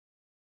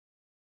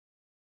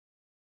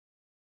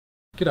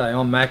G'day,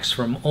 I'm Max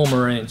from All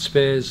Marine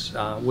Spares.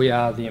 We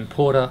are the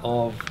importer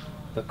of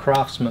the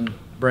Craftsman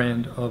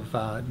brand of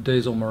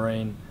diesel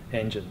marine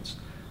engines.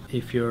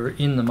 If you're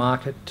in the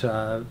market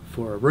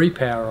for a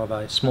repower of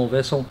a small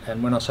vessel,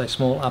 and when I say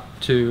small, up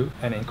to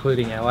and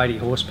including our 80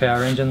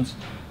 horsepower engines,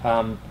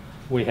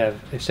 we have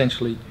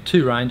essentially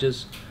two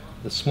ranges.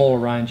 The smaller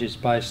range is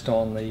based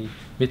on the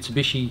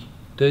Mitsubishi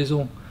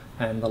diesel,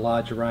 and the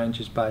larger range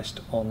is based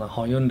on the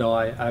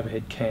Hyundai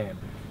overhead cam.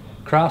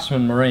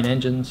 Craftsman Marine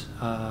Engines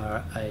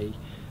are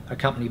a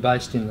company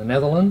based in the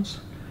Netherlands,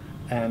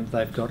 and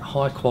they've got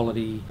high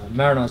quality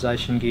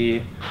marinisation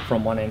gear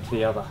from one end to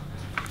the other.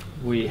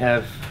 We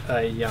have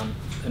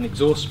an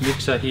exhaust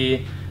mixer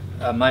here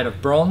made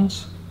of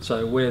bronze,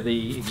 so where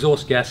the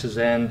exhaust gases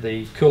and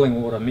the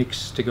cooling water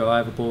mix to go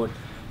overboard,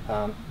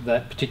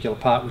 that particular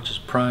part which is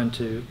prone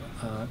to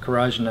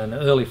corrosion and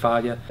early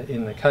failure,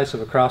 in the case of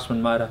a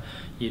Craftsman motor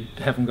you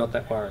haven't got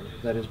that worry.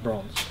 That is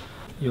bronze.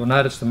 You'll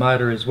notice the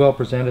motor is well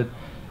presented,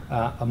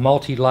 a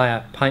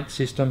multi-layer paint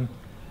system,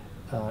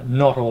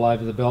 not all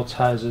over the belts,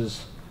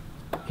 hoses,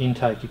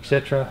 intake,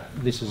 etc.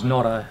 This is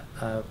not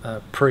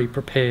a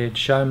pre-prepared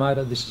show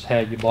motor. This is how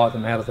you buy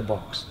them out of the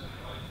box.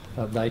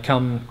 They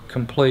come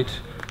complete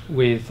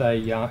with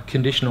a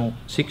conditional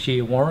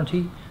 6-year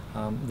warranty.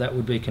 That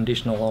would be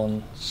conditional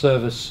on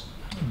service,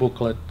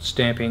 booklet,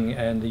 stamping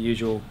and the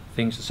usual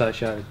things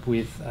associated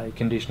with a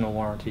conditional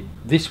warranty.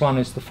 This one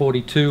is the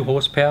 42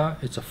 horsepower.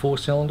 It's a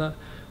 4-cylinder.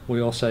 We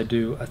also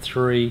do a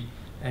 3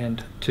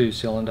 and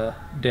 2-cylinder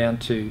down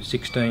to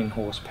 16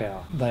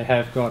 horsepower. They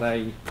have got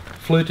a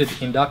fluted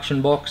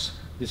induction box.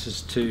 This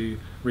is to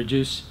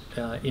reduce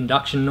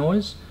induction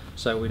noise,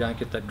 so we don't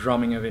get that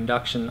drumming of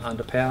induction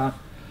under power.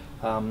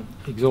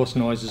 Exhaust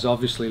noise is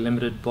obviously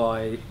limited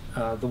by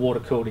the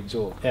water-cooled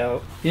exhaust.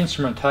 Our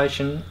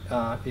instrumentation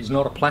is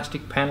not a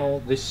plastic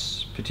panel.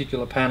 This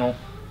particular panel,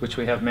 which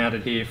we have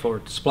mounted here for a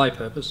display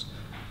purpose,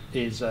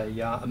 is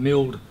a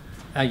milled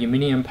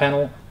aluminium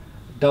panel,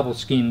 double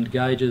skinned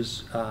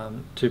gauges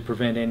to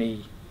prevent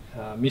any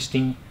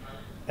misting,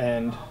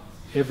 and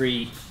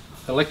every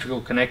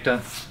electrical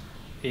connector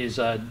is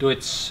a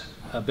Deutz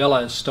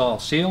bellows style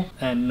seal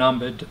and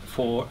numbered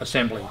for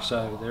assembly,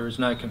 so there is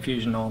no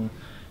confusion on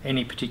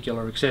any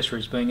particular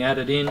accessories being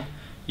added in.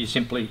 You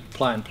simply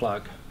play and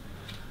plug.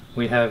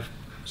 We have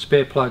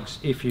spare plugs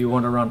if you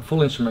want to run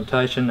full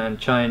instrumentation and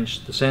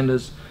change the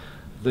senders.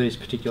 These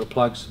particular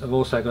plugs have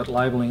also got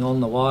labelling on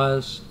the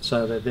wires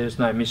so that there's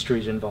no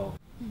mysteries involved.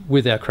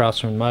 With our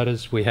Craftsman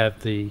motors we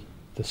have the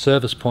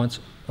service points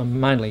are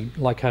mainly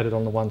located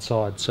on the one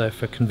side, so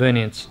for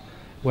convenience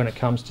when it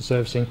comes to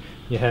servicing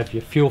you have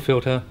your fuel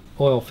filter,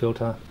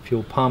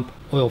 fuel pump,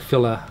 oil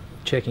filler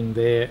checking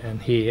there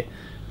and here,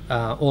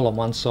 all on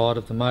one side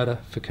of the motor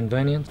for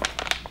convenience.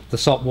 The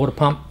salt water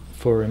pump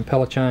for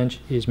impeller change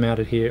is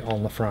mounted here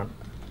on the front.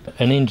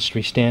 An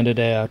industry standard,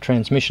 our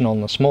transmission on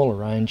the smaller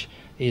range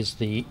is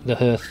the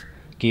Hearth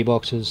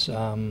gearboxes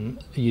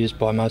used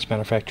by most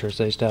manufacturers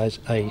these days,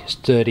 a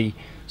sturdy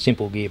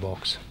simple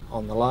gearbox.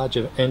 On the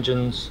larger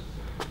engines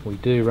we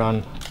do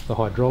run the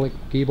hydraulic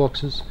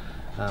gearboxes,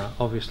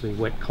 obviously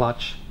wet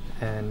clutch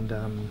and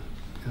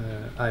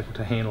able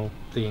to handle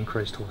the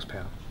increased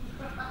horsepower.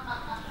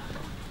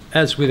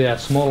 As with our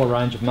smaller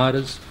range of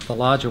motors, the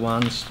larger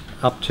ones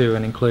up to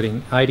and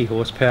including 80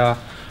 horsepower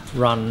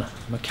run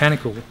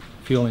mechanical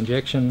fuel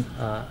injection,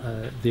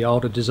 the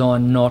older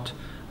design, not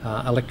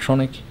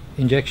electronic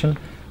injection,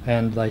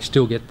 and they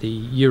still get the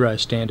Euro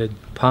standard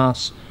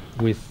pass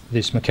with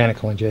this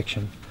mechanical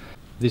injection.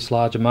 This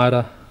larger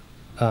motor,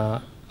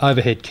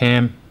 overhead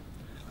cam,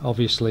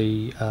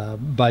 obviously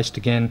based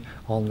again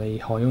on the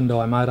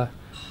Hyundai motor,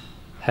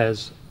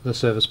 has the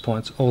service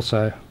points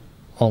also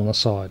on the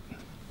side.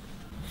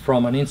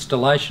 From an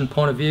installation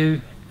point of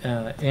view,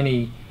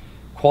 any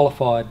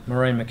qualified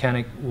marine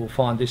mechanic will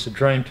find this a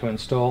dream to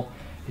install.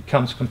 It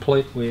comes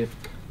complete with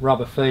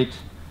rubber feet.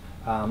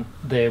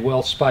 They're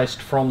well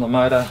spaced from the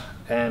motor,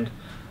 and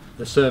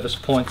the service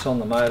points on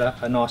the motor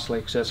are nicely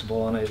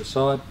accessible on either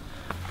side.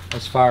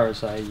 As far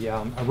as a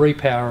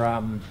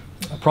repower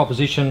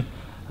proposition,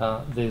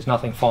 there's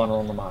nothing finer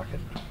on the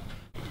market.